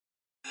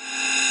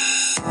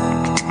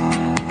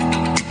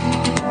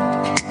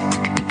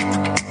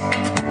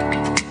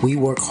We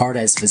work hard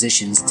as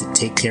physicians to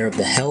take care of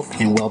the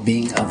health and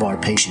well-being of our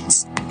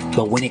patients.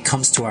 But when it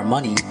comes to our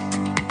money,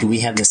 do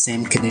we have the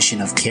same condition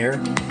of care?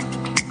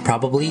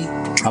 Probably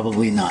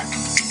not.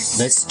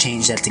 Let's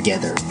change that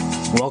together.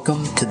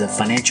 Welcome to the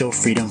Financial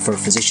Freedom for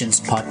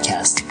Physicians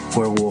podcast,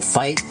 where we'll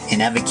fight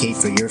and advocate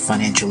for your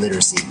financial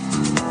literacy.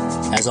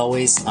 As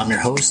always, I'm your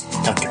host,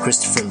 Dr.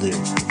 Christopher Liu.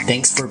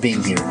 Thanks for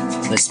being here.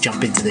 Let's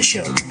jump into the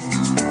show.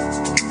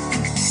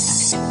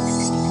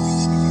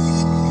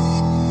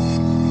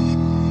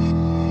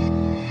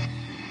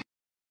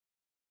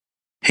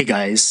 Hey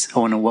guys, I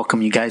want to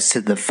welcome you guys to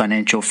the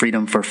Financial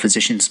Freedom for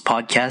Physicians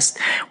podcast.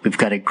 We've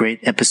got a great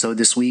episode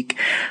this week.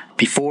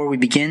 Before we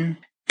begin,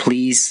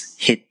 please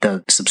hit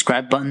the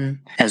subscribe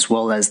button as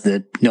well as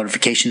the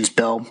notifications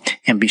bell,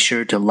 and be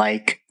sure to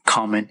like,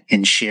 comment,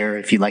 and share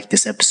if you like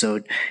this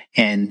episode.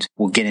 And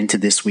we'll get into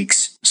this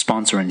week's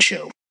sponsor and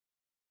show.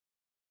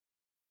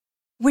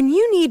 When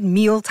you need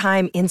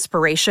mealtime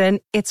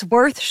inspiration, it's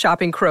worth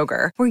shopping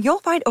Kroger, where you'll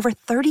find over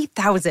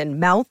 30,000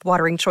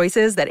 mouth-watering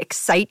choices that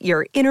excite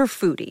your inner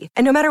foodie.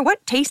 And no matter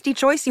what tasty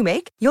choice you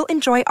make, you'll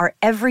enjoy our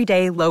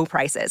everyday low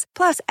prices,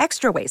 plus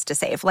extra ways to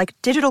save, like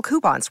digital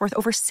coupons worth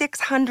over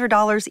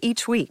 $600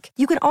 each week.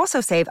 You can also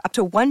save up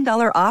to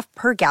 $1 off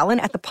per gallon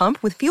at the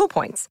pump with fuel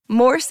points.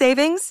 More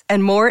savings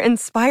and more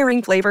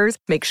inspiring flavors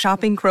make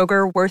shopping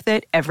Kroger worth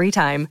it every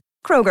time.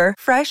 Kroger,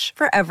 fresh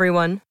for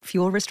everyone.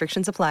 Fuel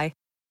restrictions apply.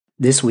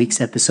 This week's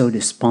episode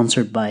is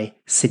sponsored by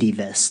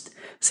CityVest.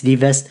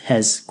 CityVest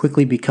has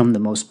quickly become the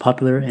most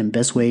popular and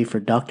best way for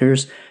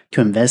doctors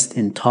to invest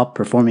in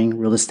top-performing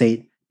real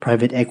estate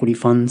private equity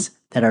funds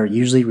that are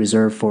usually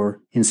reserved for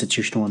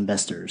institutional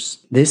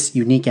investors. This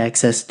unique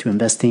access to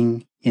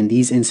investing in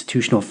these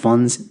institutional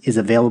funds is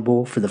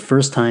available for the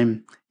first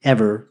time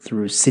ever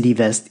through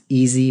CityVest's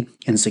easy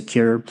and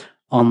secure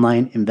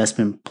online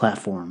investment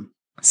platform.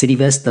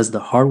 CityVest does the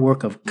hard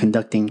work of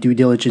conducting due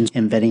diligence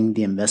and vetting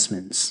the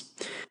investments.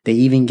 They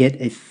even get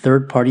a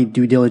third-party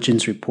due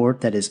diligence report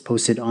that is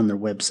posted on their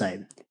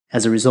website.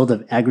 As a result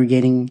of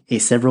aggregating a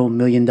several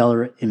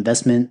million-dollar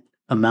investment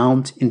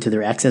amount into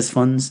their access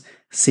funds,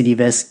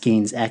 CityVest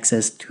gains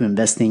access to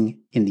investing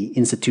in the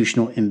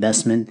institutional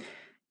investment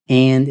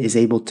and is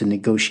able to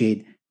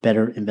negotiate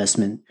better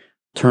investment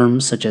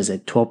terms such as a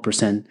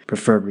 12%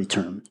 preferred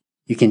return.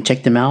 You can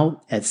check them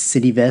out at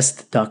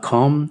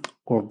cityvest.com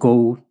or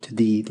go to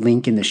the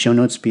link in the show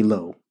notes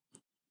below.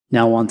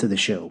 Now on to the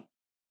show.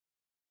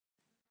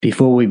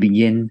 Before we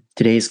begin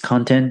today's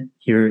content,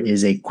 here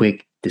is a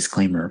quick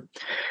disclaimer.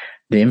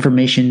 The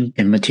information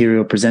and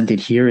material presented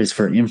here is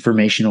for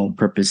informational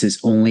purposes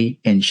only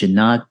and should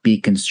not be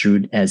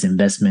construed as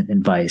investment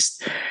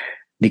advice.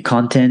 The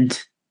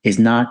content is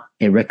not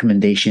a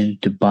recommendation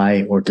to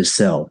buy or to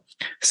sell.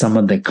 Some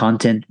of the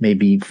content may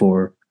be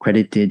for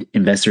accredited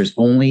investors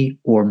only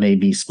or may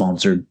be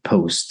sponsored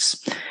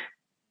posts.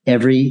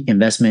 Every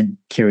investment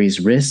carries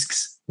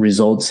risks.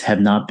 Results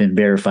have not been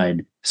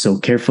verified. So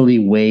carefully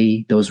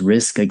weigh those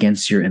risks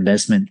against your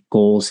investment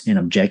goals and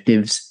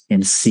objectives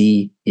and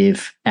see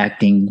if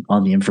acting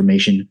on the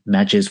information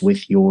matches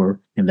with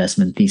your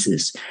investment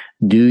thesis.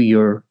 Do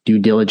your due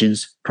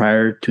diligence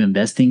prior to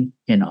investing.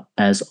 And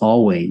as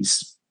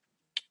always,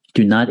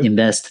 do not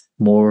invest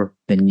more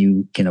than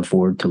you can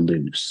afford to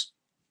lose.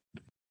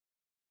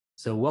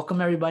 So welcome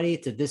everybody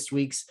to this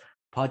week's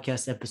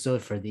podcast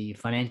episode for the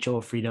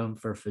Financial Freedom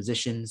for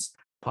Physicians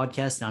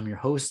podcast. I'm your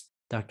host,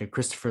 Dr.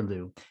 Christopher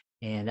Liu.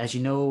 And as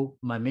you know,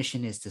 my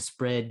mission is to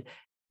spread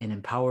and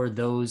empower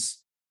those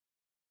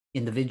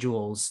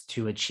individuals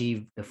to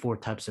achieve the 4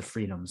 types of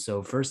freedom.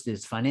 So first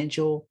is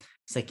financial,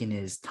 second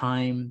is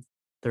time,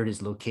 third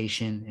is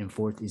location, and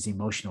fourth is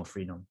emotional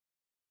freedom.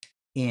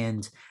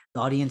 And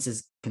the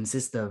audience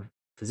consists of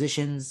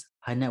physicians,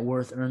 high net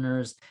worth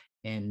earners,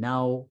 and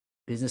now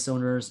business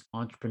owners,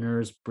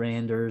 entrepreneurs,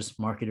 branders,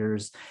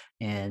 marketers.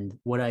 And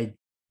what I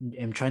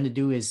am trying to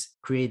do is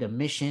create a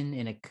mission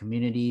and a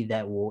community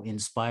that will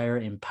inspire,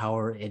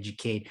 empower,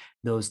 educate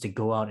those to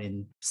go out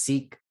and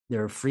seek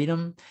their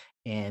freedom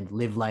and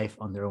live life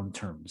on their own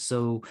terms.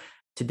 So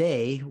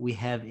today we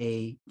have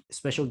a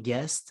special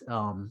guest,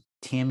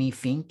 Tammy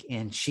Fink,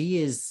 and she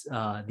is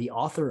the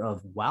author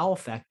of Wow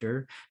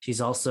Factor.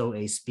 She's also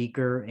a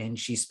speaker, and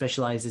she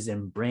specializes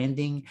in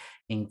branding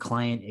and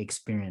client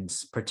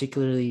experience,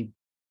 particularly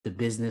the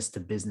business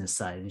to business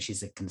side, and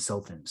she's a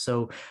consultant.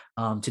 So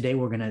today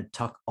we're going to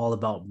talk all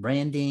about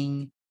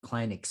branding,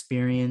 client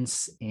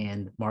experience,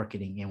 and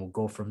marketing, and we'll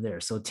go from there.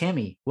 So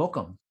Tammy,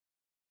 welcome.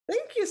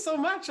 Thank you so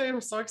much. I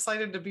am so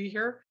excited to be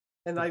here.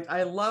 And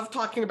I love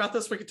talking about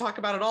this. We could talk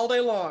about it all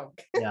day long.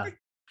 Yeah.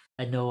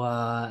 I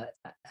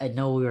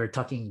know we were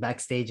talking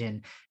backstage,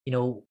 and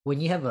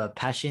when you have a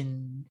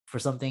passion for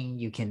something,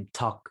 you can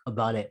talk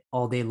about it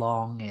all day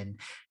long. And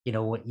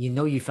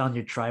you found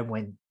your tribe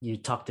when you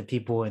talk to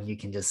people and you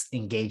can just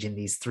engage in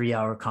these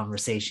 3-hour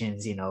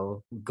conversations,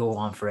 go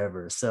on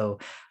forever. So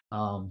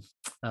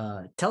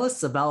tell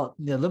us about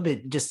a little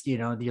bit, just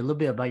a little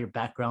bit about your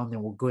background,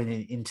 and we'll go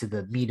into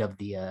the meat of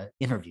the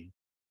interview.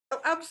 Oh,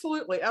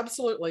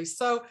 absolutely.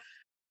 So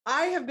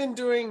I have been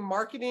doing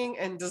marketing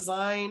and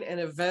design and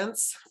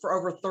events for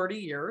over 30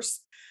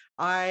 years.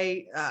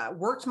 I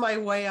worked my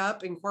way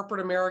up in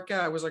corporate America.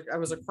 I was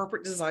a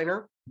corporate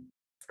designer.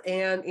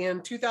 And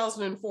in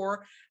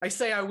 2004, I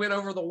say I went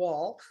over the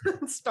wall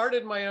and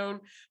started my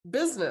own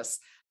business.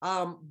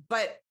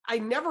 But I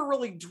never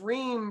really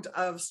dreamed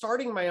of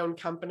starting my own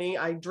company.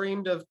 I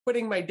dreamed of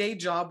quitting my day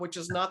job, which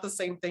is not the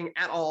same thing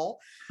at all.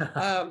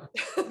 Um,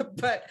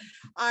 but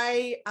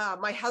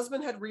my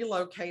husband had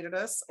relocated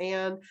us,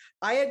 and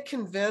I had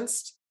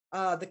convinced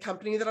the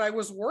company that I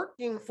was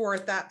working for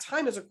at that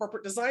time as a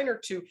corporate designer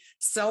to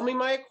sell me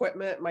my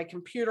equipment, my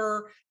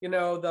computer.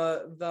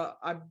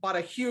 I bought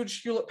a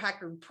huge Hewlett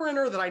Packard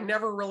printer that I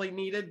never really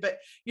needed, but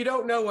you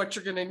don't know what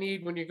you're going to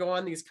need when you go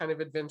on these kind of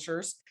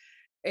adventures.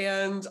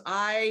 And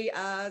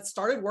I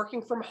started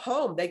working from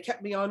home. They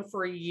kept me on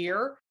for a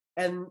year,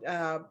 and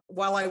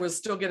while I was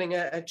still getting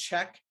a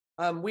check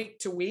week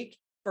to week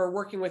for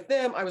working with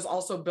them, I was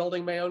also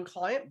building my own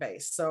client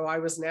base. So I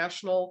was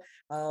national,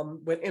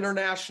 went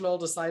international,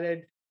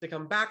 decided to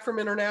come back from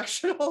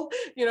international,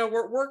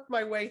 worked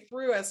my way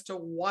through as to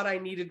what I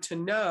needed to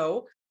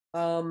know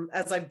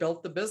as I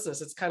built the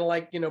business. It's kind of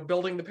like,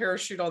 building the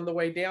parachute on the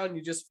way down,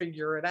 you just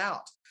figure it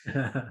out.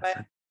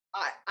 But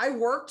I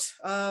worked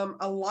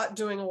a lot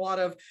doing a lot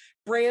of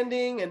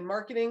branding and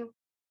marketing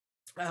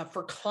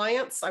for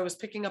clients. I was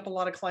picking up a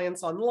lot of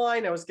clients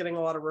online. I was getting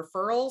a lot of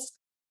referrals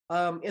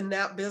in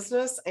that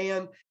business.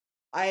 And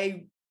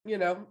I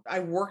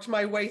worked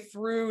my way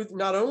through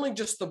not only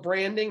just the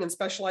branding and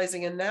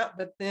specializing in that,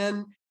 but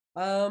then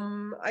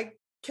I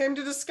came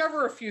to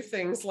discover a few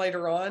things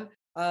later on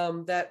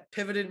that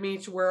pivoted me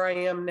to where I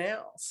am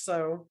now.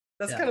 So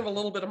that's kind of a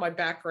little bit of my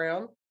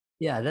background.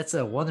 Yeah, that's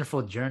a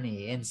wonderful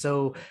journey. And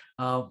so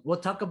we'll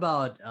talk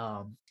about,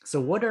 so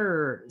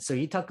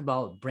you talk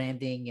about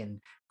branding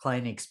and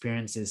client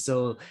experiences.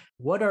 So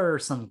what are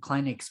some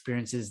client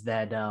experiences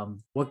that,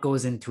 what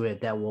goes into it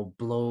that will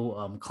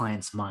blow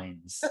clients'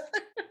 minds?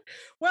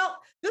 Well,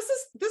 this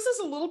is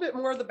a little bit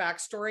more of the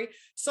backstory.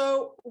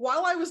 So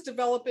while I was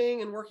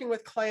developing and working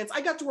with clients,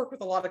 I got to work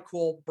with a lot of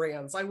cool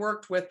brands. I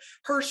worked with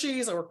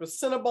Hershey's, I worked with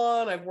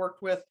Cinnabon, I've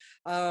worked with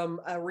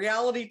a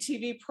reality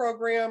TV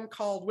program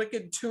called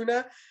Wicked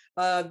Tuna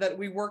that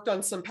we worked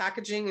on some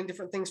packaging and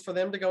different things for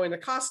them to go into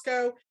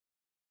Costco.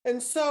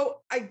 And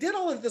so I did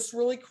all of this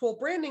really cool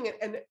branding,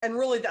 and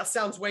really that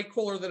sounds way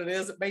cooler than it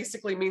is. It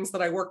basically means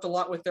that I worked a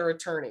lot with their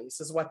attorneys,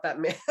 is what that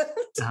meant.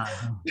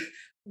 Uh-huh.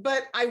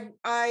 But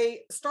I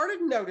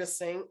started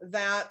noticing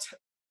that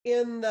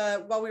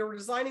while we were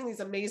designing these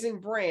amazing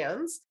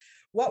brands,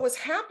 what was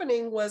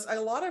happening was a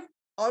lot of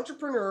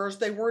entrepreneurs,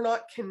 they were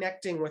not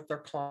connecting with their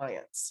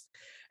clients.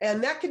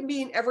 And that could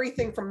mean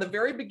everything from the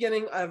very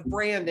beginning of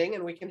branding,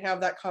 and we can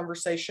have that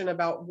conversation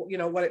about,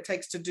 what it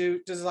takes to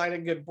design a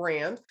good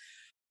brand.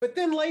 But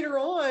then later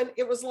on,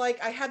 it was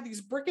like I had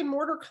these brick and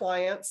mortar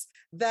clients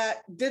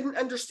that didn't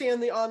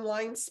understand the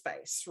online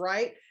space,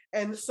 right?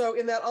 And so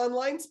in that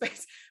online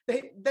space,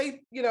 they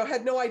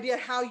had no idea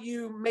how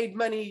you made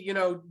money,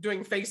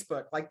 doing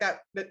Facebook like that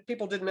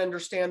people didn't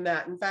understand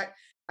that. In fact,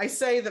 I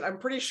say that I'm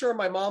pretty sure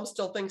my mom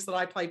still thinks that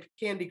I play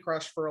Candy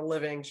Crush for a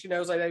living. She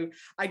knows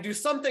I do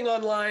something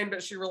online,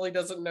 but she really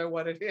doesn't know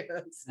what it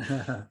is.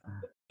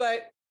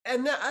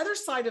 And the other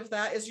side of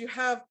that is you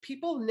have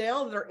people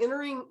now that are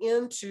entering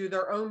into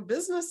their own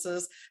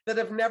businesses that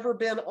have never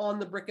been on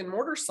the brick and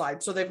mortar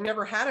side. So they've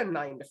never had a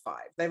 9-to-5.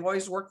 They've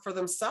always worked for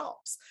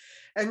themselves.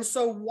 And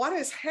so what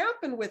has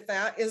happened with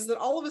that is that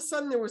all of a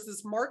sudden there was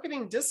this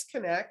marketing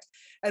disconnect,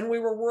 and we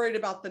were worried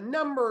about the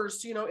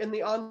numbers, in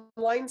the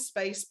online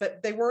space,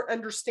 but they weren't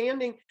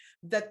understanding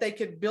that they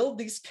could build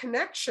these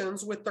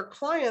connections with their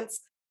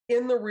clients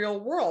in the real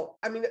world.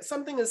 I mean, it's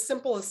something as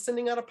simple as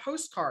sending out a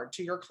postcard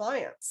to your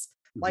clients.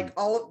 Like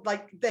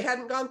they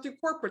hadn't gone through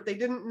corporate. They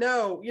didn't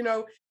know,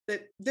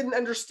 that didn't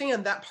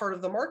understand that part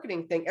of the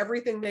marketing thing.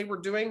 Everything they were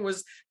doing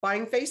was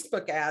buying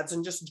Facebook ads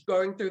and just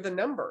going through the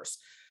numbers.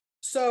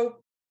 So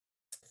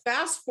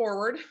fast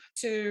forward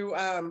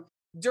to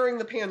during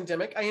the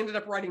pandemic, I ended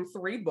up writing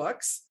 3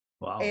 books.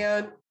 Wow.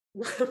 And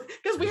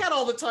because we had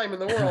all the time in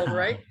the world,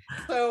 right?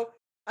 So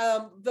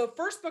the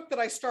first book that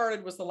I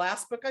started was the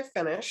last book I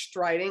finished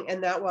writing,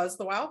 and that was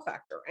The Wow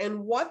Factor. And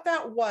what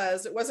that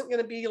was, it wasn't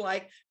going to be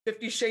like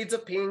 50 Shades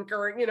of Pink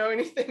or,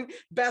 anything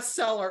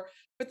bestseller,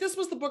 but this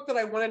was the book that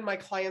I wanted my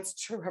clients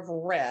to have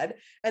read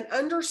and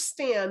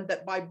understand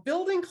that by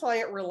building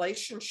client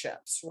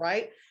relationships,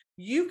 right,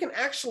 you can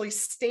actually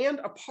stand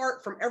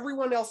apart from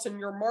everyone else in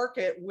your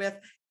market with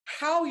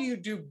how you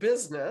do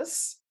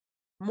business,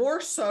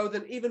 more so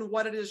than even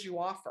what it is you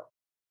offer.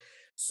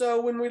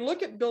 So when we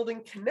look at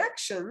building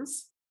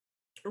connections,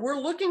 we're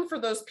looking for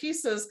those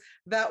pieces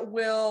that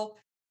will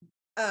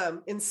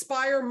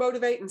inspire,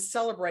 motivate, and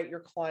celebrate your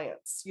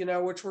clients,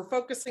 which we're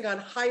focusing on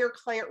higher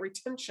client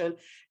retention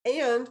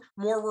and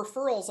more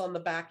referrals on the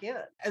back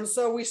end. And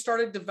so we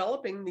started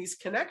developing these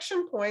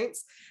connection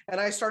points. And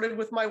I started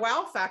with my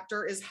wow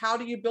factor is how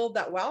do you build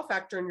that wow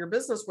factor in your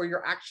business where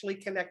you're actually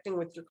connecting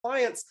with your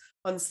clients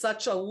on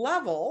such a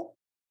level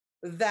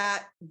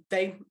that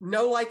they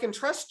know, like, and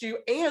trust you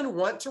and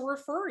want to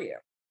refer you.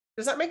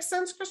 Does that make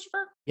sense,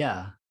 Christopher?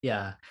 Yeah,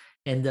 yeah.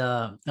 And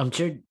I'm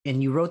sure,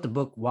 and you wrote the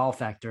book Wow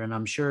Factor, and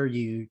I'm sure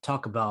you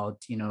talk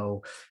about,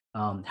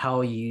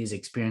 how you use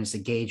experience to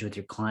gauge with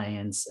your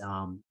clients.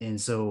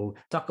 And so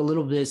talk a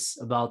little bit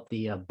about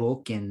the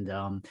book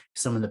and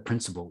some of the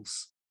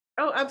principles.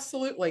 Oh,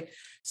 absolutely.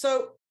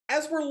 So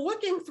as we're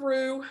looking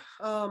through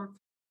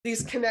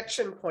these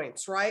connection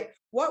points, right?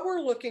 What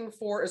we're looking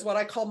for is what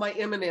I call my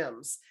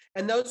M&Ms.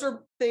 And those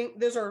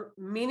are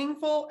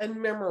meaningful and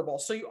memorable.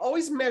 So you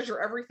always measure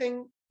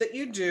everything that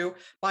you do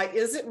by,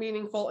 is it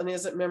meaningful and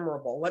is it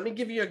memorable? Let me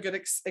give you a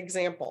good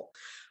example.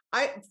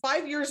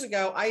 5 years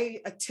ago,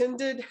 I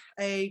attended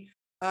an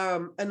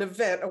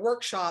event, a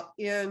workshop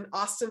in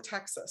Austin,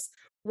 Texas.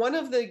 One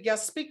of the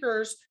guest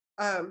speakers,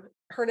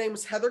 her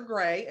name's Heather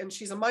Gray, and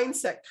she's a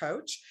mindset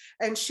coach.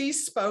 And she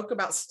spoke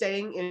about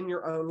staying in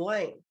your own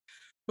lane.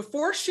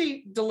 Before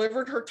she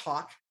delivered her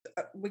talk,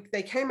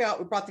 they came out,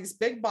 we brought these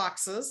big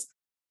boxes,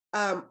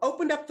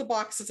 opened up the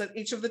boxes at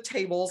each of the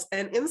tables,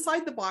 and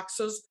inside the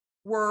boxes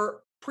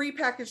were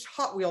prepackaged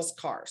Hot Wheels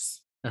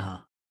cars. Uh-huh.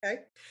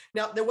 Okay.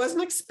 Now, that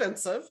wasn't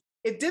expensive.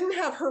 It didn't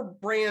have her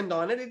brand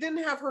on it. It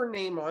didn't have her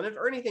name on it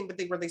or anything, but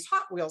they were these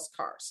Hot Wheels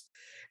cars.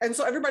 And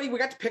so we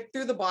got to pick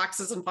through the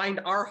boxes and find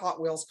our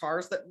Hot Wheels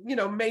cars that,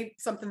 made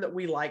something that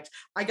we liked.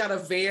 I got a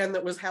van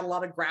that had a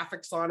lot of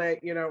graphics on it.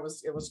 It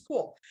was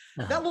cool.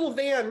 Uh-huh. That little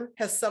van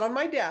has sat on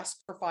my desk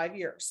for 5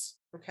 years.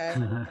 Okay.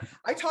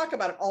 I talk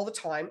about it all the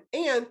time.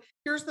 And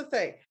here's the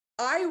thing.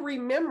 I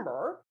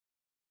remember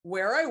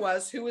where I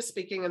was, who was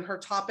speaking, and her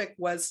topic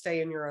was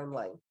stay in your own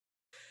lane.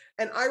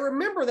 And I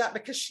remember that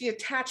because she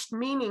attached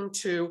meaning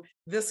to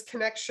this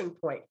connection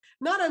point,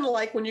 not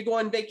unlike when you go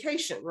on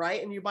vacation,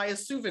 right? And you buy a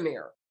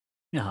souvenir.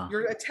 Uh-huh.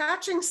 You're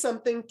attaching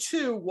something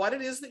to what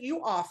it is that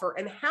you offer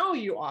and how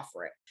you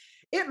offer it.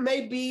 It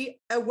may be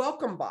a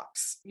welcome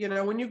box.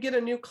 When you get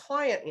a new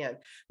client in,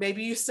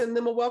 maybe you send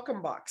them a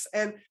welcome box.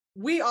 And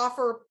we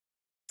offer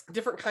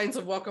different kinds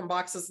of welcome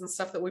boxes and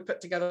stuff that we put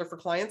together for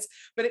clients,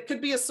 but it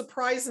could be a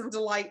surprise and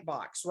delight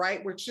box,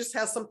 right? Which just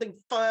has something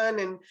fun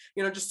and,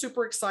 just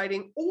super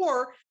exciting.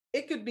 Or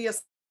it could be a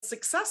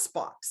success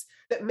box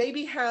that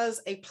maybe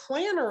has a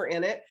planner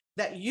in it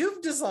that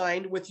you've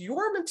designed with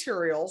your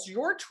materials,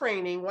 your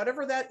training,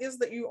 whatever that is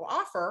that you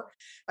offer,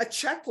 a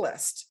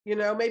checklist.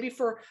 Maybe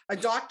for a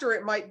doctor,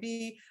 it might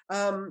be,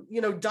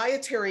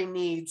 dietary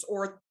needs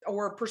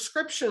or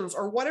prescriptions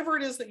or whatever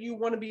it is that you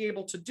want to be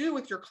able to do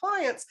with your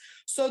clients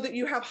so that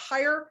you have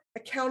higher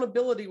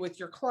accountability with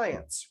your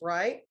clients,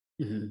 right?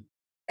 Mm-hmm.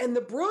 And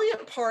the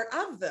brilliant part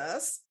of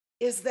this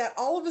is that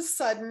all of a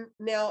sudden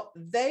now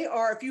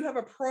if you have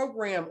a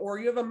program or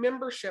you have a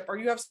membership or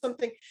you have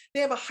something, they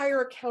have a higher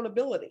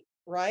accountability,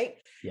 right?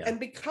 Yeah. And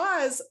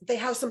because they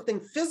have something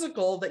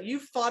physical that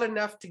you've thought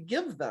enough to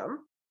give them,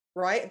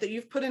 right, that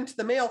you've put into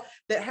the mail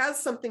that has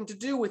something to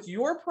do with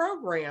your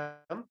program,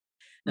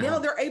 now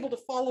they're able to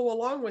follow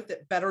along with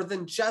it better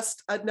than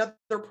just another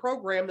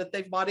program that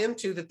they've bought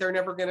into that they're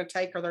never going to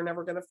take or they're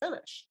never going to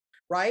finish,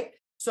 right?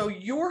 So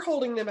you're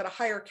holding them at a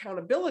higher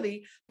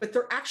accountability, but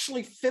they're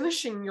actually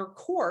finishing your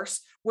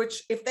course,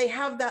 which if they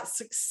have that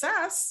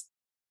success,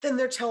 then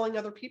they're telling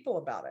other people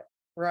about it,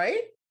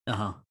 right?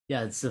 Uh-huh.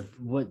 Yeah. So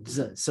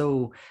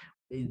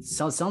it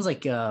sounds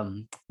like,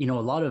 a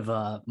lot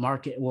of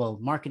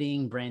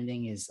marketing,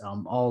 branding is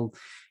all,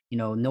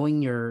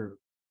 knowing your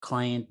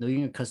client, knowing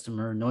your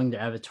customer, knowing their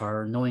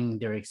avatar, knowing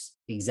their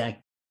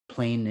exact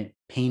pain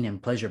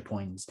and pleasure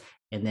points,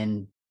 and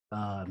then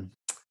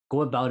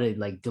go about it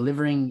like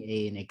delivering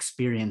an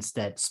experience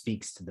that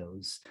speaks to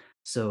those.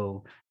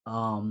 So,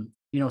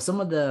 some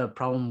of the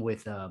problem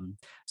with,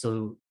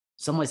 so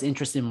someone's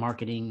interested in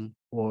marketing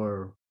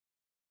or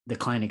the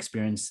client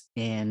experience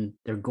and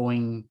they're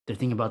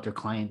thinking about their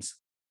clients.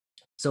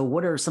 So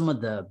what are some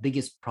of the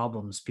biggest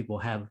problems people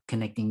have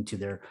connecting to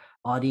their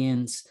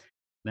audience,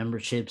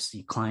 memberships,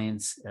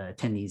 clients,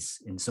 attendees,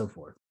 and so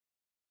forth?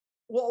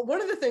 Well,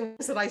 one of the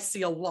things that I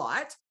see a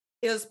lot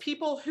is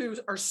people who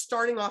are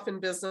starting off in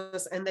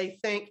business and they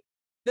think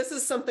this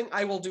is something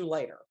I will do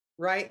later,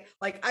 right?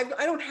 Like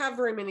I don't have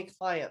very many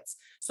clients.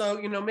 So,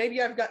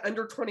 maybe I've got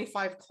under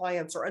 25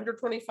 clients or under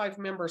 25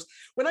 members.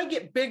 When I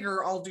get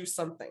bigger, I'll do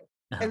something.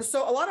 Uh-huh. And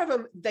so a lot of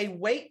them, they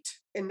wait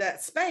in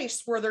that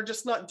space where they're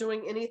just not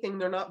doing anything.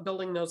 They're not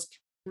building those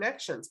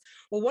connections.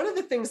 Well, one of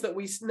the things that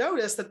we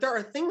notice that there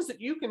are things that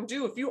you can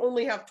do if you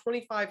only have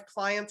 25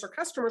 clients or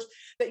customers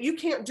that you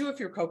can't do if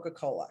you're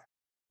Coca-Cola.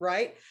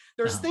 Right?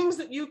 There's things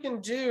that you can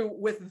do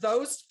with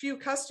those few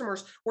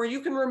customers where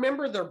you can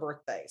remember their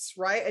birthdays,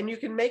 right? And you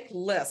can make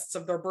lists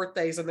of their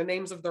birthdays and the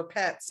names of their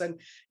pets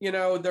and,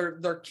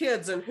 their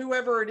kids and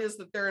whoever it is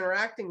that they're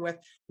interacting with.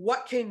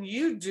 What can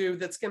you do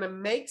that's going to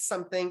make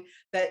something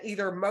that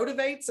either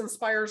motivates,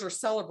 inspires, or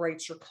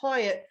celebrates your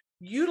client,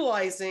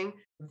 utilizing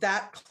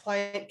that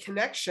client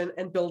connection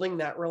and building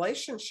that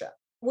relationship?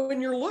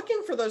 When you're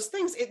looking for those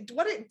things,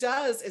 what it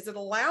does is it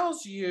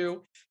allows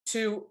you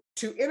to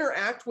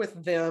interact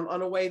with them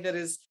on a way that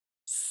is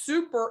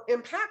super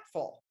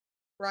impactful,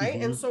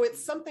 right? And so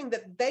it's something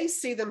that they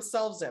see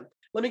themselves in.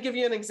 Let me give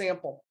you an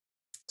example.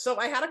 So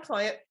I had a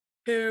client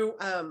who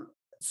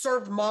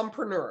served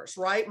mompreneurs,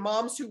 right?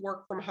 Moms who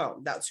work from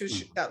home. That's who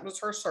that was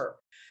her serve.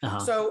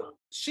 So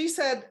she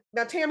said,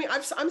 "Now, Tammy,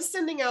 I'm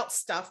sending out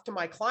stuff to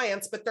my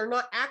clients, but they're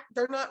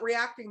not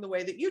reacting the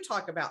way that you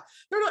talk about.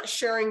 They're not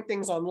sharing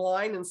things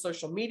online and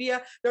social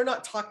media. They're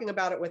not talking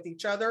about it with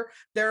each other.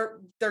 They're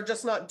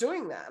just not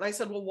doing that." And I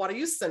said, "Well, what are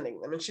you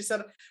sending them?" And she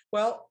said,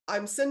 "Well,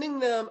 I'm sending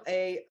them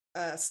a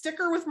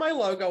sticker with my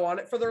logo on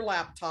it for their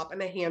laptop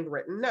and a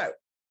handwritten note."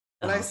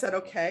 And I said,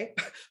 "Okay,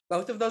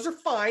 both of those are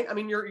fine. I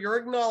mean, you're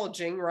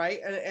acknowledging, right?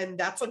 And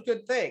that's a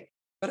good thing."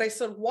 But I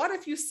said, "What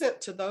if you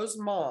sent to those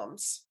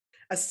moms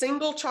a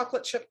single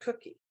chocolate chip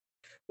cookie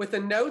with a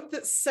note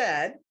that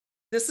said,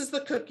 'This is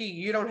the cookie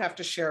you don't have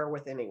to share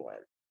with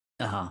anyone.'"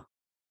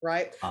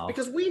 Right?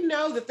 Because we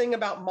know the thing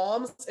about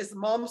moms is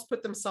moms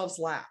put themselves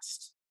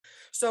last.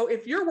 So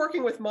if you're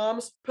working with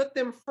moms, put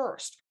them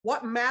first.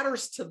 What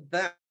matters to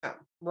them,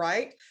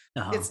 right?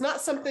 It's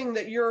not something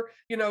that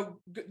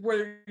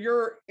where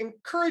you're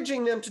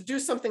encouraging them to do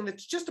something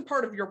that's just a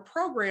part of your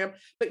program,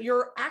 but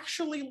you're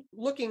actually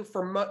looking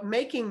for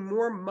making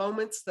more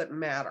moments that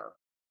matter.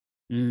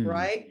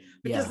 Right?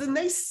 Because then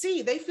they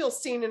feel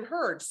seen and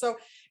heard. So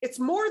it's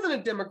more than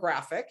a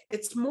demographic.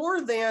 It's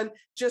more than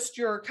just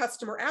your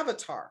customer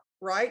avatar,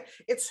 right?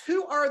 It's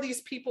who are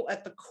these people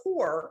at the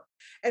core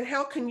and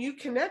how can you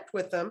connect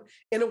with them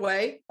in a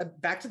way,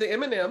 back to the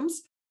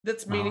M&Ms,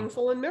 that's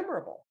meaningful and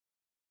memorable.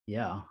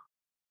 Yeah.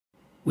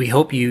 We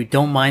hope you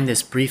don't mind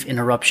this brief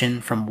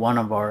interruption from one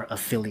of our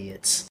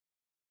affiliates.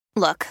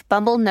 Look,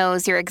 Bumble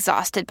knows you're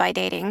exhausted by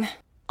dating.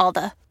 All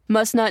the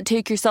must not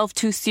take yourself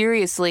too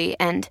seriously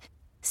and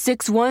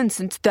 6'1"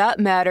 since that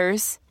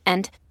matters.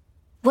 And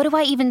what do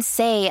I even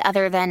say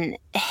other than,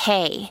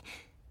 hey?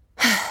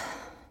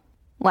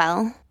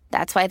 Well,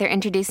 that's why they're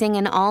introducing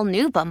an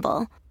all-new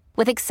Bumble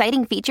with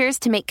exciting features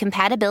to make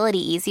compatibility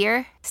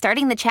easier,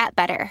 starting the chat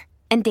better,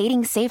 and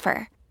dating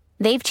safer.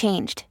 They've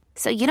changed,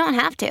 so you don't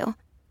have to.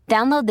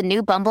 Download the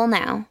new Bumble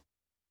now.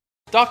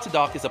 Doc to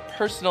Doc is a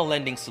personal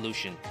lending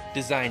solution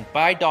designed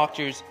by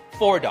doctors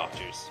for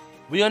doctors.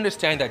 We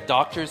understand that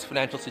doctors'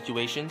 financial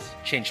situations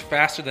change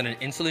faster than an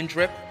insulin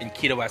drip in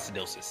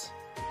ketoacidosis.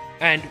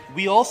 And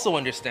we also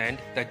understand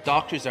that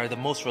doctors are the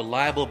most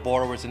reliable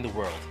borrowers in the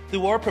world.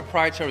 Through our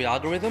proprietary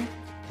algorithm,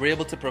 we're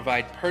able to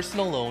provide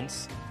personal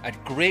loans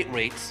at great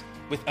rates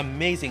with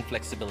amazing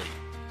flexibility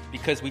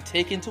because we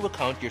take into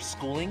account your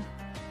schooling,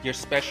 your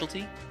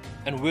specialty,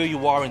 and where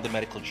you are in the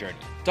medical journey.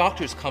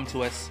 Doctors come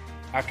to us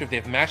after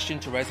they've matched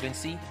into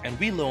residency, and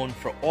we loan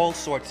for all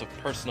sorts of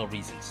personal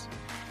reasons,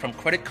 from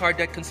credit card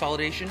debt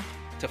consolidation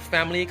to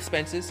family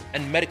expenses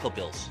and medical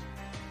bills.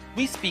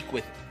 We speak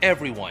with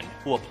everyone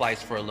who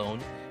applies for a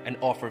loan and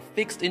offer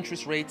fixed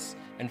interest rates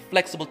and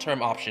flexible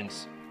term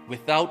options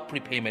without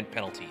prepayment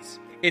penalties.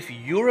 If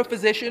you're a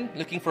physician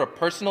looking for a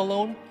personal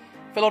loan,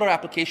 fill out our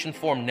application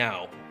form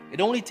now.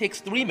 It only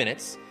takes 3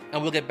 minutes,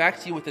 and we'll get back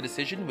to you with a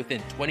decision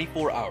within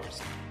 24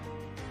 hours.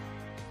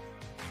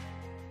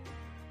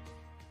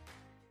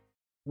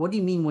 What do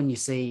you mean when you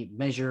say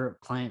measure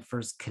client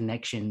first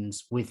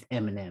connections with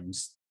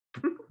M&Ms?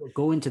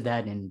 Go into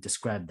that and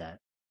describe that.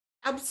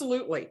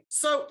 Absolutely.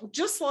 So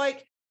just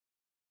like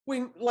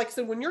I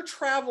said, when you're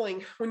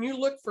traveling, when you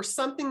look for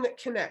something that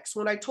connects,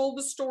 when I told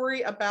the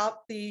story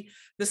about the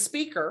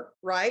speaker,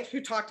 right, who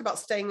talked about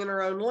staying in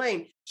her own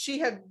lane, she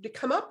had to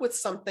come up with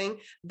something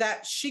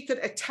that she could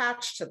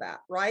attach to that,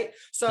 right?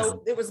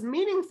 So it was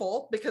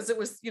meaningful because it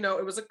was,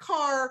 it was a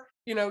car,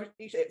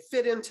 it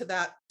fit into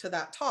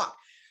that talk.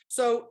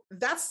 So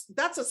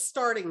that's a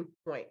starting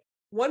point.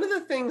 One of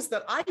the things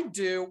that I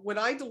do when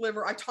I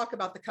deliver, I talk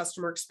about the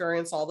customer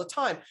experience all the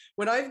time.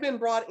 When I've been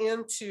brought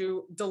in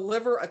to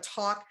deliver a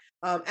talk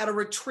at a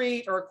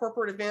retreat or a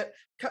corporate event,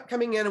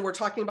 coming in and we're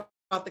talking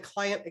about the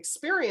client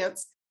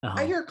experience,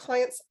 I hear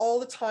clients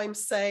all the time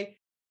say,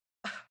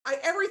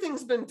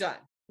 everything's been done.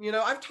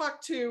 I've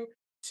talked to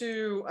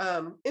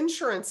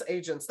insurance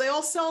agents. They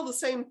all sell the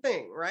same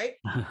thing, right?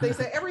 They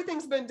say,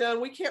 everything's been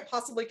done. We can't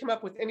possibly come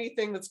up with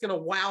anything that's going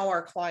to wow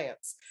our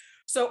clients.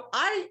 So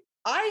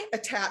I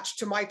attach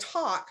to my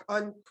talk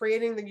on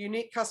creating the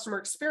unique customer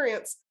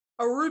experience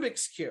a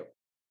Rubik's Cube,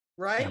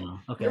 right?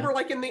 Remember,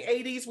 like in the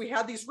 80s, we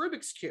had these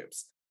Rubik's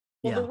Cubes.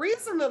 Well, the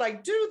reason that I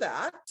do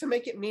that to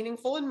make it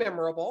meaningful and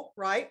memorable,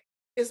 right,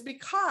 is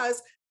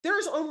because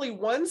there's only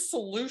one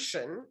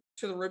solution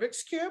to the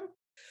Rubik's Cube.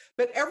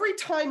 But every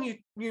time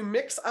you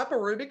mix up a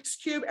Rubik's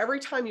Cube,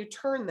 every time you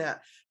turn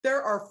that,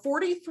 there are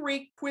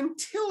 43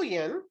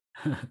 quintillion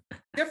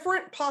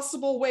different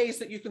possible ways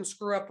that you can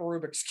screw up a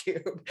Rubik's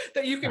Cube,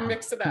 that you can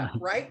mix it up,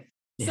 right?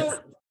 Yes. So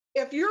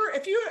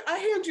I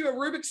hand you a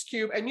Rubik's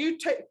Cube and you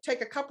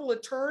take a couple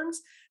of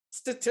turns,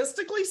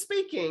 statistically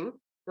speaking,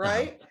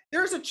 right?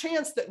 There's a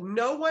chance that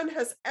no one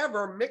has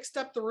ever mixed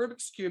up the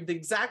Rubik's Cube the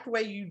exact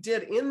way you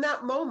did in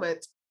that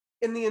moment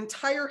in the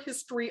entire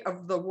history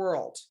of the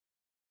world.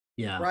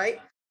 Yeah. Right.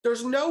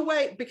 There's no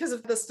way, because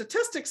of the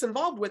statistics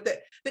involved with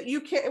it, that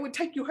you can't, it would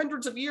take you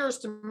hundreds of years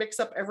to mix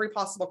up every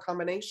possible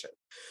combination.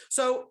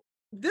 So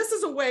this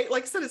is a way,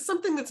 like I said, it's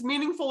something that's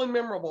meaningful and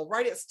memorable,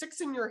 right? It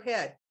sticks in your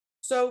head.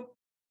 So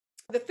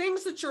the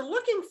things that you're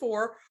looking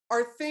for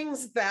are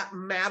things that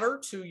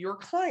matter to your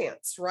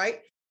clients, right?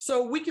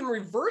 So we can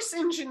reverse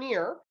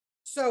engineer.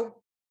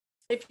 So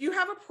if you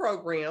have a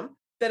program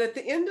that at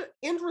the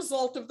end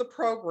result of the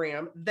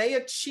program, they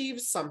achieve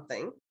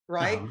something,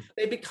 right?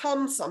 They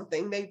become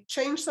something, they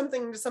change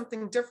something to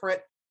something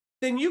different,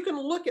 then you can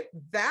look at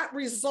that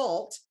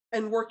result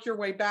and work your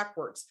way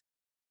backwards.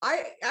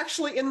 I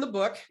actually, in the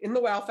book, in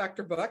the Wow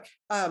Factor book,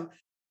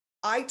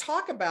 I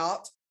talk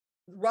about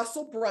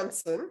Russell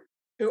Brunson,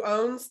 who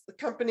owns the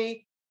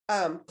company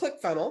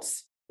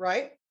ClickFunnels,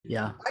 right?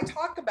 Yeah. I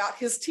talk about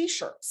his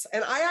t-shirts,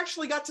 and I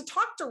actually got to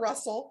talk to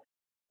Russell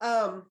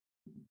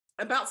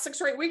about 6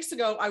 or 8 weeks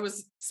ago. I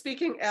was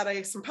speaking at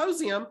a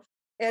symposium,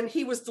 and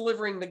he was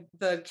delivering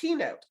the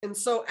keynote. And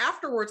so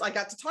afterwards, I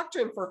got to talk to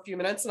him for a few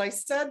minutes, and I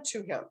said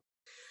to him,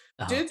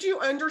 did you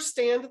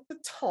understand at the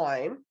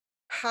time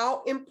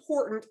how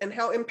important and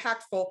how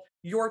impactful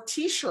your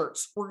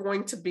t-shirts were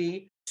going to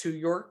be to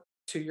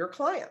your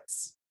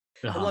clients?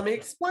 And let me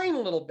explain a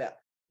little bit.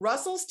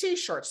 Russell's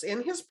t-shirts,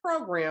 in his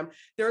program,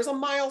 there's a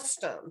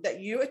milestone that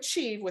you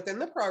achieve within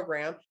the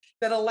program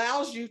that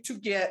allows you to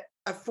get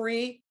a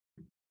free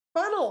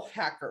Funnel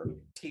Hacker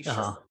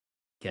t-shirt,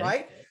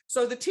 right?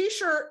 So the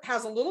t-shirt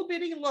has a little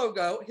bitty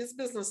logo, his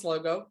business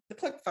logo, the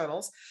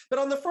ClickFunnels, but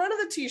on the front of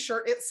the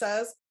t-shirt, it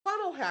says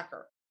Funnel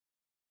Hacker.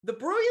 The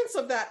brilliance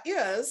of that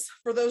is,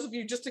 for those of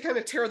you, just to kind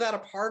of tear that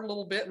apart a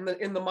little bit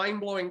in the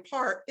mind-blowing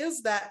part,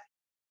 is that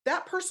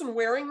person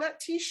wearing that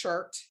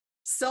t-shirt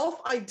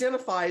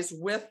self-identifies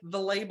with the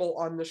label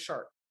on the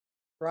shirt,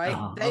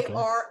 right? They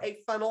are a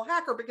funnel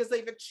hacker because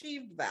they've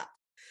achieved that.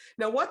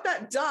 Now, what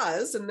that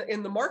does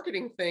in the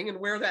marketing thing, and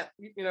where that,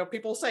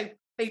 people say,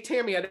 hey,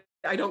 Tammy,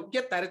 I don't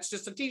get that. It's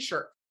just a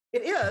t-shirt.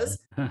 It is,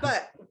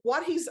 but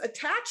what he's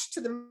attached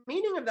to the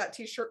meaning of that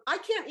t-shirt, I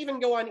can't even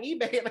go on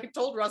eBay. And I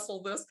told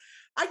Russell this,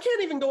 I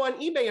can't even go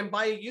on eBay and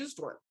buy a used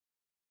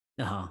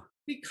one.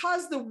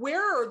 Because the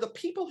wearer, the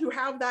people who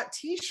have that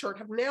t-shirt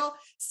have now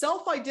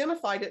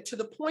self-identified it to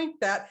the point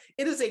that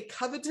it is a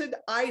coveted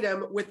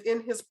item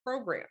within his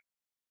program.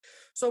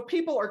 So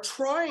people are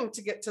trying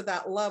to get to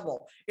that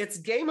level. It's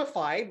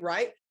gamified,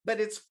 right? But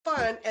it's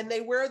fun, and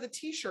they wear the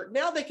t-shirt.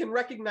 Now they can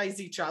recognize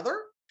each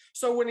other.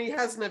 So when he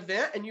has an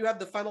event and you have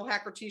the Funnel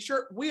Hacker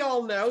t-shirt, we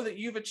all know that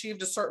you've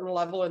achieved a certain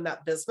level in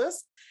that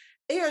business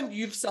and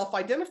you've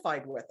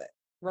self-identified with it.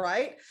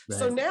 Right?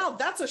 So now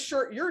that's a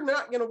shirt you're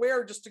not going to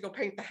wear just to go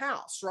paint the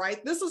house,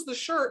 right? This is the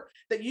shirt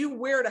that you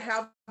wear to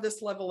have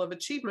this level of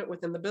achievement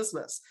within the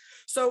business.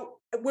 So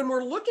when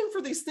we're looking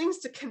for these things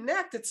to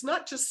connect, it's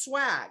not just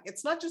swag.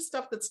 It's not just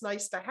stuff that's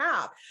nice to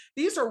have.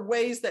 These are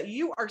ways that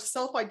you are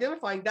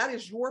self-identifying. That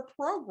is your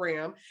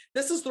program.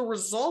 This is the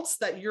results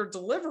that you're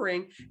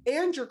delivering,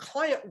 and your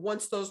client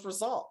wants those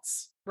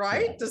results,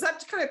 right? Does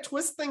that kind of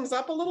twist things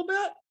up a little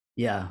bit?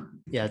 Yeah.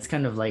 It's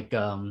kind of like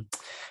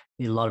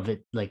a lot of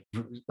it, like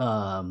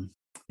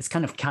it's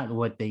kind of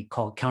what they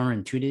call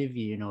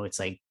counterintuitive.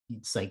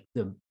 It's like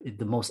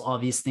the most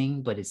obvious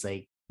thing, but it's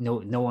like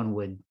no one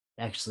would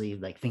actually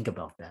like think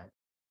about that.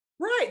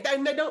 Right.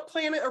 And they don't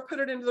plan it or put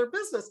it into their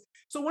business.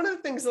 So one of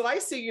the things that I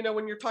see,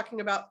 when you're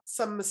talking about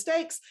some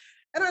mistakes,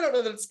 and I don't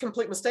know that it's a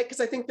complete mistake,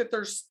 because I think that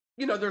there's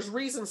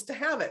reasons to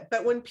have it.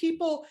 But when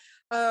people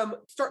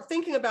start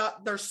thinking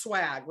about their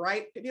swag,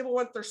 right? People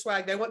want their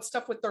swag. They want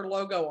stuff with their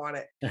logo on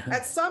it.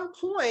 At some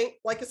point,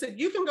 like I said,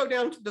 you can go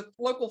down to the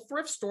local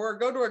thrift store or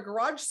go to a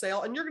garage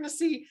sale, and you're going to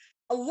see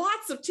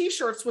lots of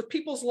t-shirts with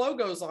people's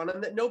logos on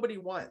them that nobody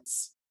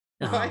wants,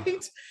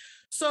 right?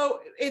 So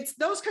it's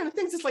those kind of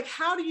things. It's like,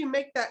 how do you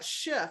make that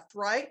shift,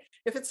 right?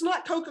 If it's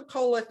not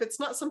Coca-Cola, if it's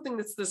not something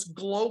that's this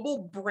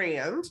global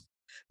brand,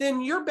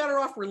 then you're better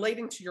off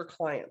relating to your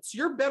clients.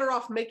 You're better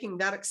off making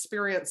that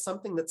experience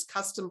something that's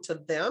custom to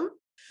them.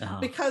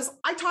 Because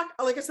I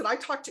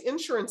talk to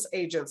insurance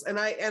agents, and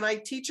I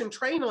teach and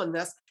train on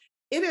this.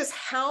 It is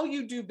how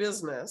you do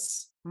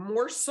business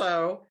more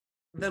so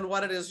than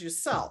what it is you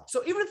sell.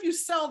 So even if you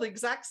sell the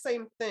exact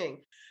same thing,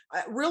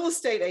 real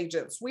estate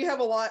agents, we have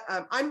a lot.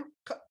 I'm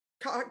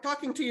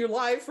talking to you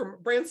live from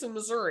Branson,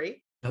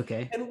 Missouri.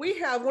 Okay. And we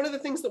have, one of the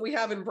things that we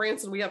have in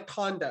Branson, we have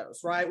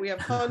condos, right? We have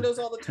condos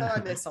all the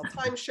time. They sell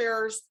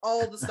timeshares,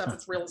 all the stuff.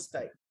 It's real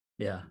estate.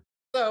 Yeah.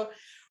 So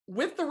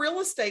with the real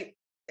estate,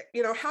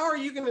 how are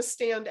you going to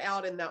stand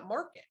out in that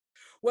market?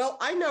 Well,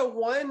 I know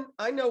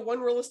one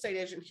real estate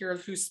agent here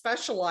who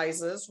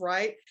specializes,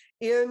 right,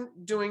 in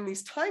doing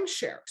these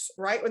timeshares,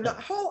 right? And the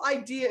whole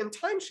idea in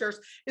timeshares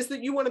is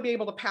that you want to be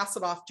able to pass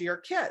it off to your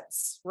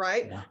kids,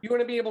 right? Yeah. You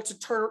want to be able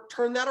to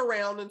turn that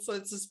around. And so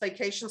it's this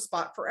vacation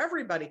spot for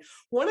everybody.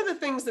 One of the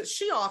things that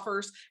she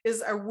offers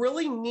is a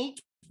really neat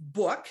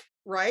book,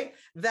 right,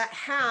 that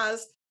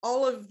has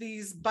all of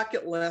these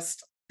bucket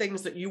list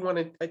things that you want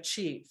to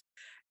achieve.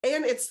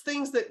 And it's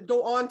things that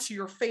go on to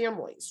your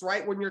families,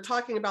 right? When you're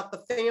talking about the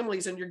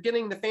families and you're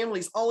getting the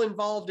families all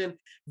involved in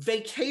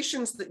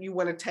vacations that you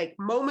want to take,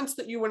 moments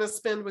that you want to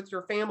spend with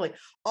your family,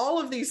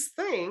 all of these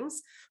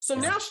things. So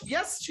now,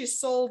 yes, she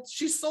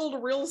sold a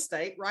real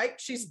estate,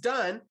 right? She's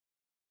done.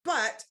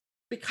 But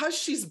because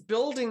she's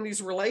building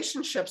these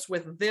relationships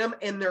with them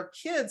and their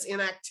kids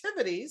in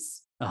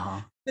activities,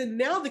 then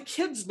now the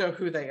kids know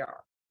who they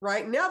are.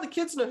 Right now, the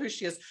kids know who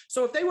she is.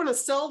 So if they want to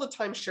sell the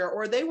timeshare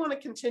or they want to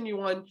continue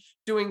on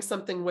doing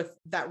something with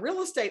that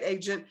real estate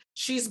agent,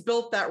 she's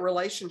built that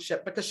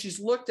relationship because she's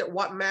looked at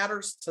what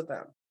matters to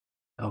them.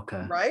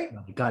 Okay. Right.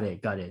 Got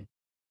it.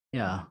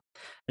 Yeah.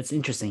 That's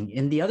interesting.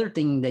 And the other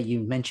thing that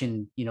you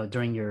mentioned,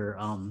 during your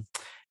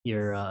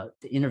the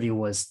interview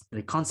was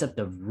the concept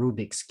of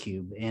Rubik's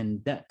Cube.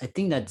 And that I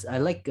think that's, I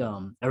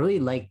really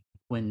like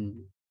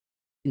when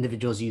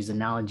individuals use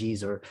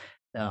analogies or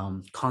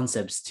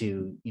concepts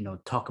to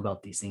talk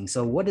about these things.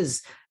 So what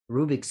does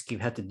Rubik's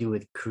Cube have to do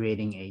with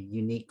creating a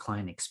unique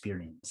client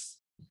experience?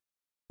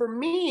 For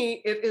me,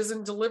 it is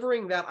in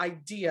delivering that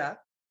idea,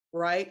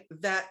 right?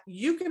 That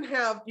you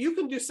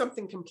can do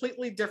something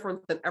completely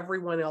different than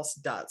everyone else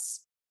does,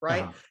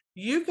 right?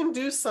 You can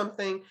do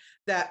something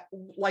that,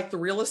 like the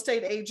real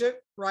estate agent,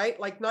 right?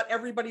 Like not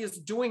everybody is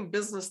doing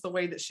business the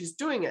way that she's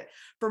doing it.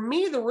 For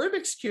me, the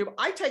Rubik's Cube,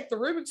 I take the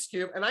Rubik's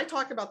Cube and I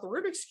talk about the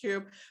Rubik's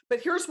Cube,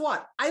 but here's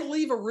what, I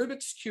leave a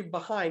Rubik's Cube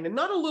behind, and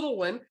not a little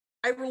one.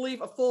 I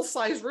leave a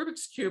full-size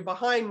Rubik's Cube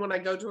behind when I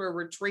go to a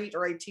retreat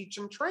or I teach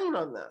and train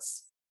on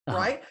this.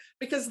 Right?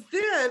 Because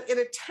then it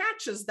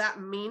attaches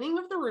that meaning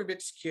of the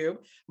Rubik's Cube,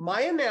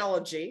 my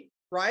analogy,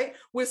 right,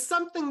 with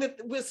something that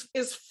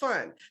is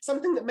fun,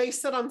 something that may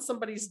sit on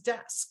somebody's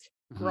desk,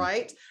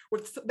 right?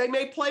 They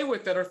may play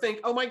with it or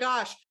think, oh my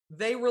gosh,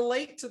 they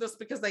relate to this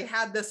because they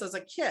had this as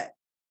a kid,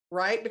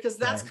 right? Because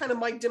that's kind of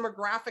my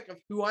demographic of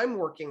who I'm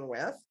working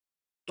with,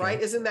 right,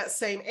 is in that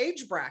same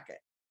age bracket.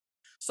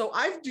 So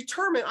I've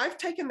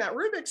taken that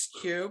Rubik's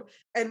Cube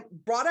and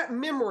brought up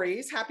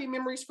memories, happy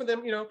memories for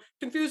them,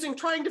 confusing,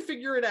 trying to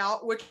figure it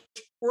out, which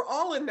we're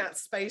all in that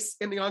space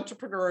in the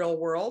entrepreneurial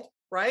world,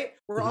 right?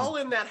 We're all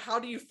in that. How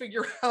do you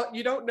figure out?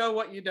 You don't know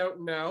what you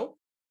don't know.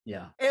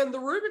 Yeah. And the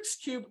Rubik's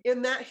Cube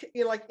in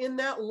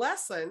that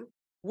lesson,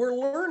 we're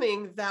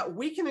learning that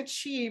we can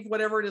achieve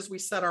whatever it is we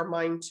set our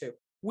mind to.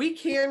 We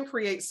can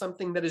create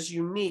something that is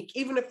unique,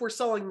 even if we're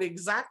selling the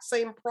exact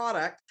same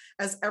product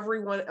as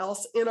everyone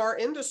else in our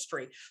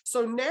industry.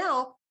 So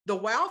now the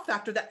wow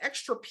factor, that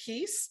extra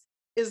piece,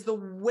 is the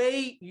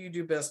way you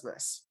do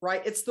business,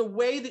 right? It's the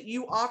way that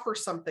you offer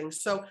something.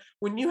 So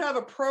when you have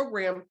a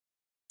program,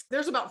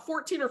 there's about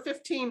 14 or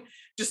 15,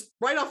 just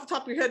right off the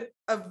top of your head,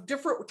 of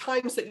different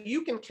times that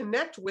you can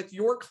connect with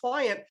your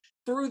client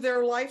through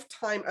their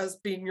lifetime as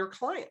being your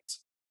client,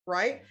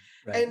 right?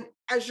 And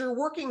as you're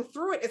working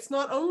through it, it's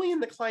not only in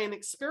the client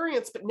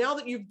experience, but now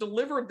that you've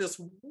delivered this,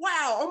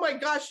 wow, oh my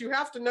gosh, you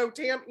have to know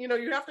Tam,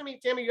 you have to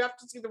meet Tammy, you have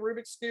to see the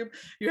Rubik's Cube,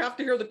 you have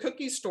to hear the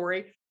cookie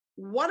story.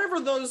 Whatever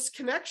those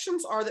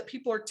connections are that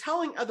people are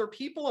telling other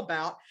people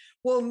about,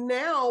 well,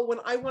 now when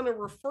I want a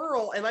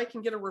referral and I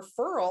can get a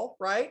referral,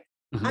 right?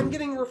 I'm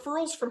getting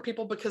referrals from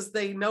people because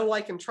they know,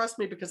 like, and trust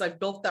me because I've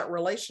built that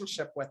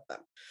relationship with them.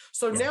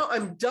 So now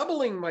I'm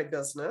doubling my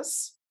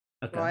business,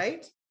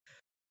 right?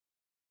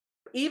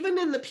 Even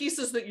in the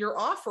pieces that you're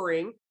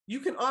offering, you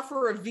can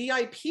offer a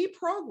VIP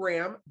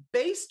program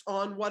based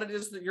on what it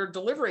is that you're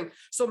delivering.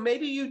 So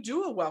maybe you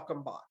do a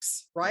welcome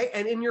box, right?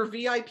 And in your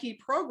VIP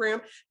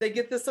program, they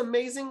get this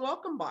amazing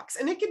welcome box.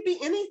 And it could be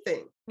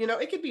anything,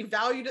 it could be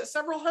valued at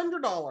several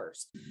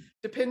 $100s,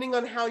 depending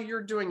on how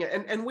you're doing it.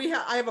 And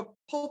I have a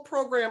whole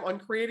program on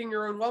creating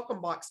your own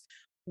welcome box.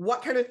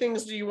 What kind of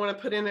things do you want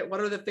to put in it?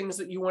 What are the things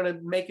that you want to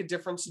make a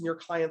difference in your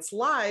clients'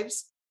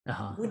 lives?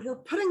 When we're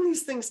putting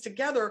these things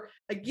together,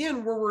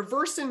 again, we're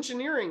reverse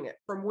engineering it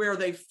from where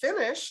they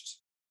finished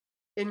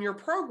in your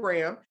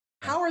program.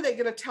 How are they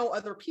going to tell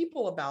other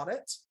people about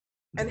it?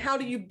 And how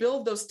do you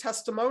build those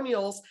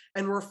testimonials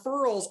and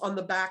referrals on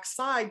the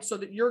backside so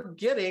that you're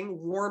getting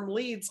warm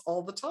leads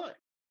all the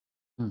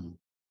time?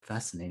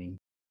 Fascinating.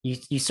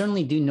 You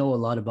certainly do know a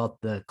lot about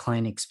the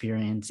client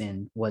experience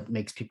and what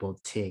makes people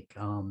tick.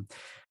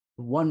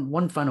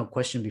 One final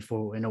question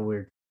before I know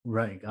we're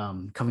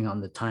coming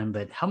on the time,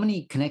 but how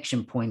many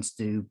connection points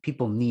do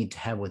people need to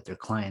have with their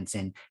clients?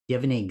 And do you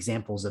have any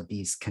examples of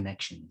these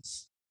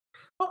connections?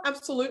 Oh,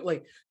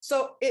 absolutely.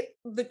 So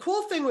the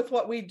cool thing with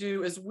what we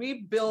do is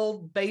we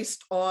build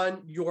based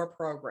on your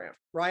program,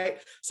 right?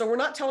 So we're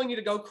not telling you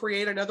to go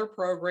create another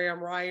program,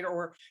 right?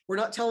 Or we're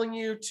not telling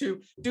you to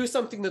do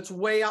something that's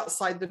way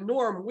outside the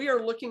norm. We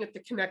are looking at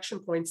the connection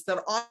points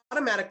that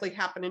automatically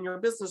happen in your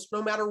business,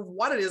 no matter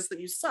what it is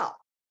that you sell,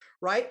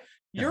 right?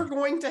 You're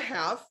going to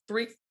have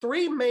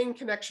three main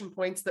connection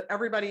points that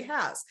everybody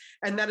has.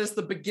 And that is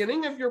the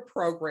beginning of your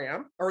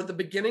program or the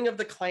beginning of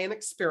the client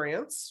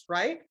experience,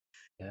 right?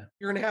 Yeah.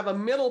 You're going to have a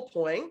middle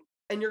point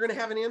and you're going to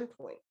have an end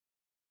point,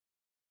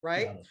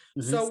 right?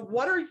 So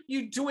what are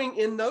you doing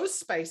in those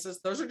spaces?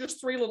 Those are just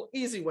three little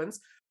easy ones.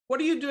 What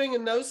are you doing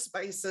in those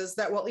spaces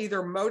that will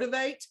either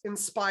motivate,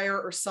 inspire,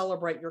 or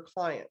celebrate your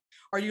client?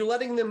 Are you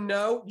letting them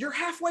know you're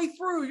halfway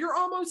through, you're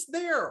almost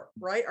there,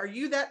 right? Are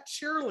you that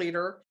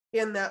cheerleader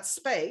in that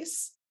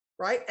space,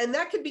 right? And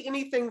that could be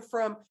anything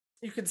from,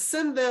 you could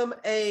send them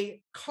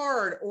a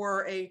card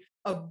or a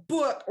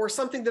book or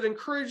something that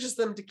encourages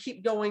them to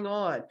keep going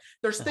on.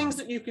 There's things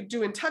that you could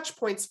do in touch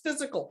points,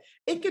 physical.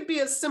 It could be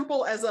as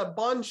simple as a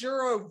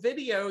Bonjoro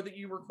video that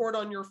you record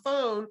on your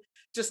phone,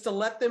 just to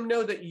let them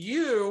know that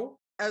you,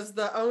 as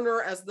the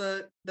owner, as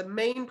the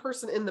main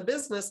person in the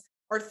business,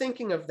 are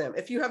thinking of them.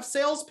 If you have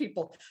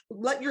salespeople,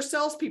 let your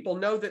salespeople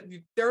know that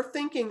they're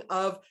thinking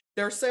of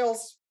their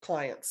sales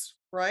clients,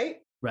 right?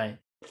 Right.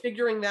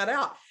 Figuring that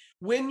out.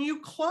 When you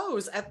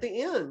close at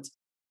the end,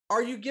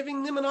 are you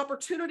giving them an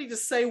opportunity to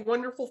say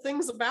wonderful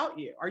things about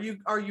you?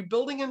 Are you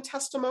building in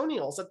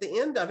testimonials at the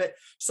end of it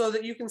so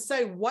that you can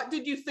say, what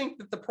did you think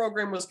that the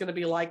program was going to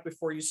be like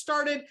before you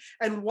started?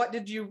 And what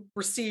did you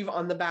receive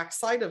on the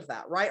backside of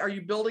that, right? Are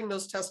you building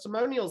those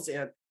testimonials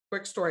in?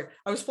 Quick story.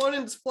 I was flown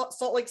into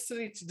Salt Lake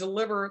City to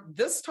deliver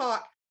this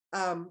talk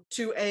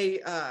to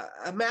a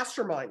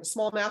mastermind, a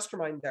small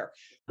mastermind there.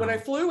 When I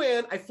flew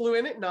in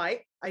at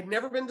night. I'd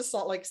never been to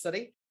Salt Lake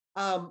City.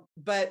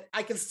 But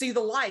I could see the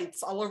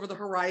lights all over the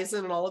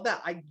horizon and all of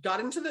that. I got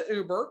into the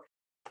Uber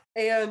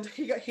and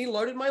he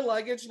loaded my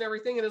luggage and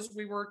everything. And as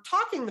we were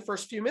talking the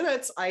first few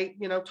minutes, I,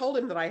 told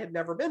him that I had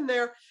never been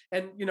there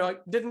and, I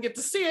didn't get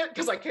to see it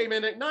because I came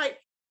in at night.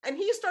 And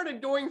he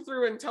started going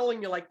through and telling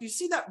me, like, do you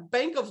see that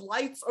bank of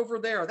lights over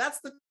there? That's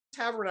the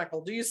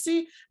tabernacle. Do you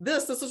see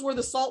this? This is where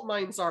the salt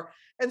mines are.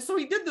 And so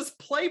he did this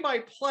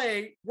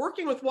play-by-play,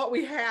 working with what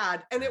we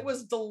had, and it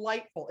was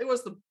delightful. It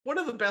was one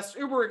of the best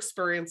Uber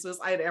experiences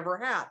I had ever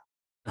had.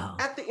 Oh.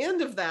 At the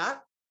end of that,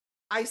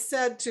 I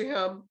said to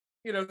him,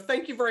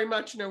 thank you very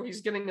much.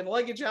 He's getting the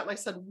luggage out. And I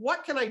said,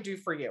 what can I do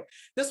for you?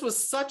 This was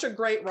such a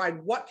great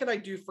ride. What can I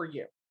do for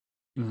you?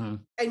 Mm-hmm.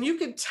 And you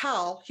could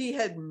tell he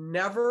had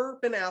never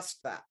been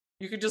asked that.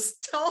 You could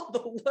just tell the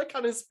look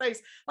on his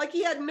face, like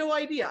he had no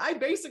idea. I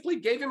basically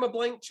gave him a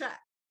blank check.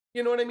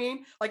 You know what I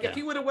mean? Like if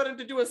he would have wanted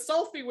to do a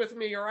selfie with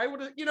me, or I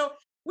would have,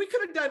 we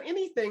could have done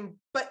anything,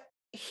 but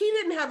he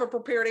didn't have a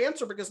prepared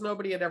answer because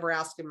nobody had ever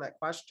asked him that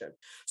question.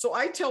 So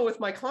I tell with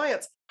my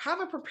clients,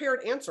 have a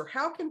prepared answer.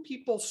 How can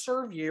people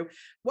serve you?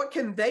 What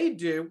can they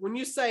do? When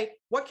you say,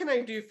 what can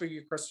I do for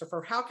you,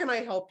 Christopher? How can I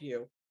help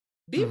you?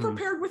 Be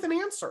prepared with an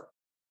answer.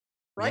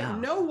 Right? Yeah.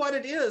 Know what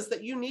it is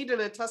that you need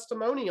in a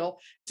testimonial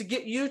to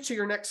get you to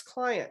your next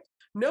client.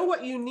 Know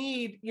what you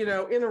need, in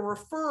a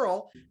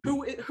referral,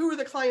 who are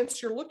the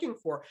clients you're looking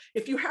for.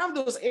 If you have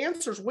those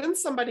answers, when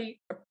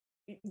somebody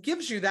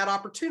gives you that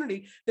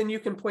opportunity, then you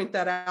can point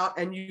that out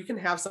and you can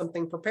have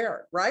something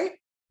prepared, right?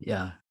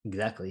 Yeah,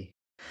 exactly.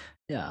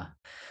 Yeah.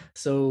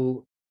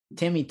 So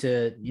Tammy,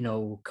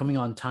 coming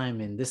on time,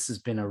 and this has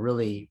been a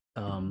really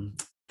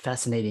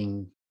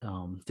fascinating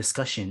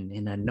discussion,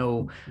 and I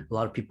know a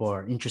lot of people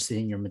are interested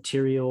in your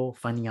material,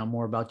 finding out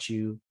more about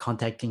you,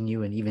 contacting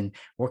you, and even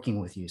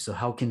working with you. So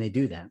how can they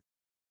do that?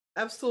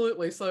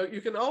 Absolutely. So you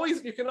can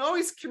always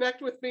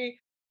connect with me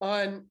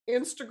on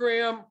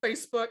Instagram,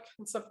 Facebook,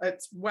 and stuff.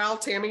 It's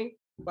WowTammy,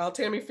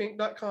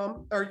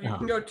 WowTammyFink.com, or you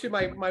can go to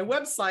my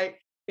website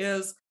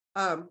is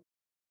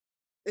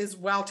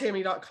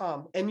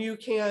WowTammy.com, and you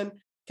can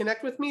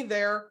connect with me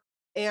there.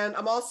 And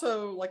I'm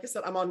also, like I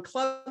said, I'm on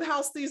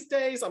Clubhouse these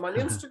days. I'm on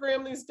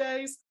Instagram these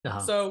days.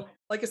 So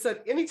like I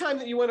said, anytime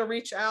that you want to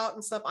reach out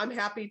and stuff, I'm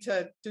happy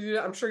to do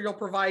that. I'm sure you'll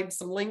provide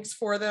some links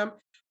for them.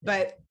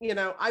 But,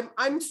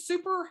 I'm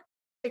super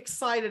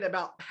excited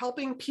about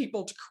helping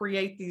people to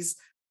create these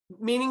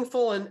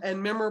meaningful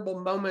and memorable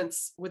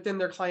moments within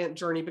their client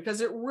journey,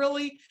 because it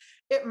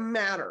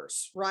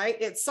matters, right?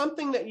 It's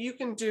something that you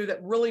can do that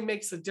really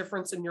makes a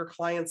difference in your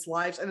clients'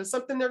 lives. And it's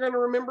something they're going to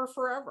remember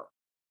forever.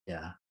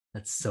 Yeah.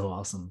 That's so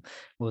awesome.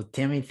 Well,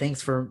 Tammy,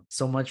 thanks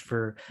so much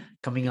for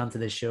coming onto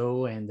the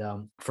show, and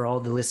for all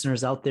the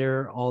listeners out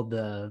there, all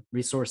the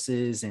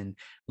resources and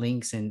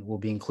links and will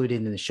be included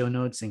in the show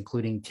notes,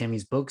 including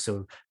Tammy's book.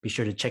 So be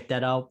sure to check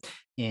that out.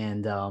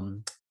 And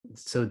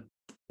so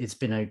it's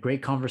been a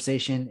great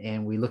conversation,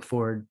 and we look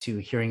forward to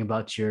hearing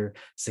about your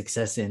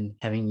success and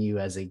having you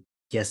as a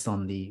guest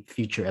on the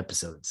future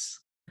episodes.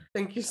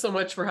 Thank you so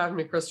much for having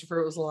me, Christopher.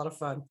 It was a lot of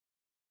fun.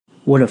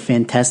 What a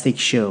fantastic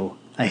show.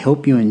 I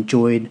hope you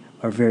enjoyed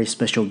our very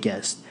special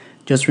guest.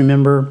 Just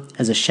remember,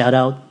 as a shout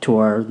out to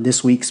our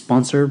this week's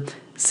sponsor,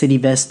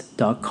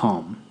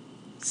 CityVest.com.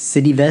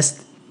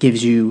 CityVest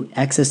gives you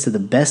access to the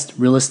best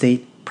real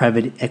estate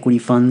private equity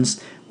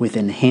funds with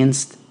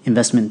enhanced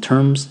investment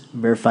terms,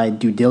 verified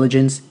due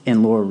diligence,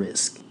 and lower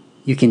risk.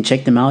 You can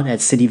check them out at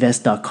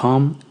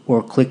CityVest.com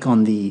or click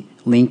on the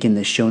link in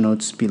the show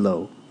notes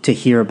below to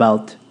hear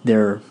about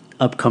their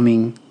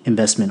upcoming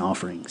investment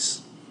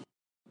offerings.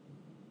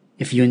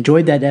 If you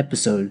enjoyed that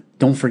episode,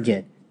 don't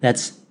forget,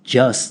 that's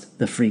just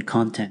the free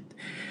content.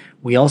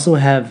 We also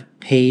have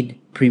paid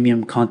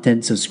premium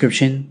content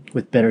subscription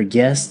with better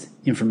guests,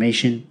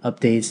 information,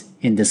 updates,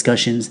 and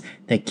discussions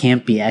that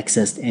can't be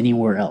accessed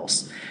anywhere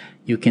else.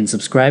 You can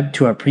subscribe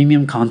to our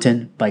premium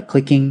content by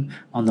clicking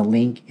on the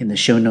link in the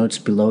show notes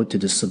below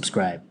to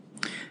subscribe.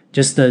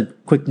 Just a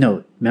quick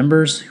note,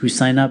 members who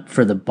sign up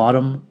for the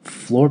bottom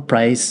floor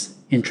price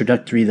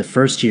introductory the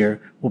first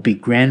year will be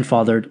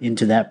grandfathered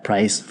into that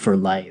price for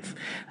life.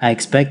 I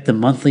expect the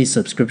monthly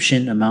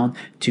subscription amount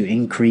to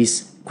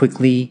increase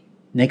quickly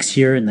next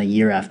year and the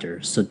year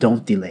after, so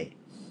don't delay.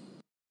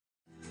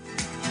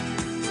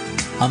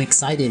 I'm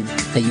excited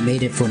that you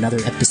made it for another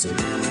episode.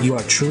 You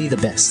are truly the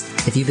best.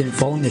 If you've been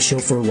following the show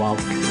for a while,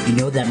 you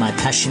know that my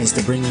passion is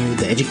to bring you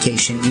the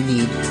education you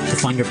need to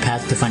find your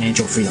path to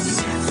financial freedom.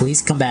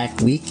 Please come back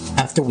week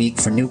after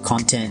week for new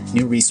content,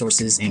 new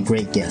resources, and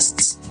great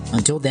guests.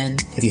 Until then,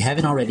 if you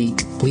haven't already,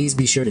 please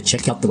be sure to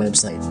check out the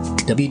website,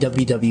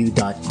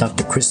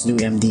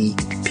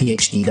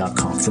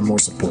 www.drchrislumdphd.com for more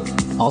support.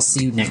 I'll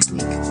see you next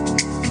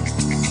week.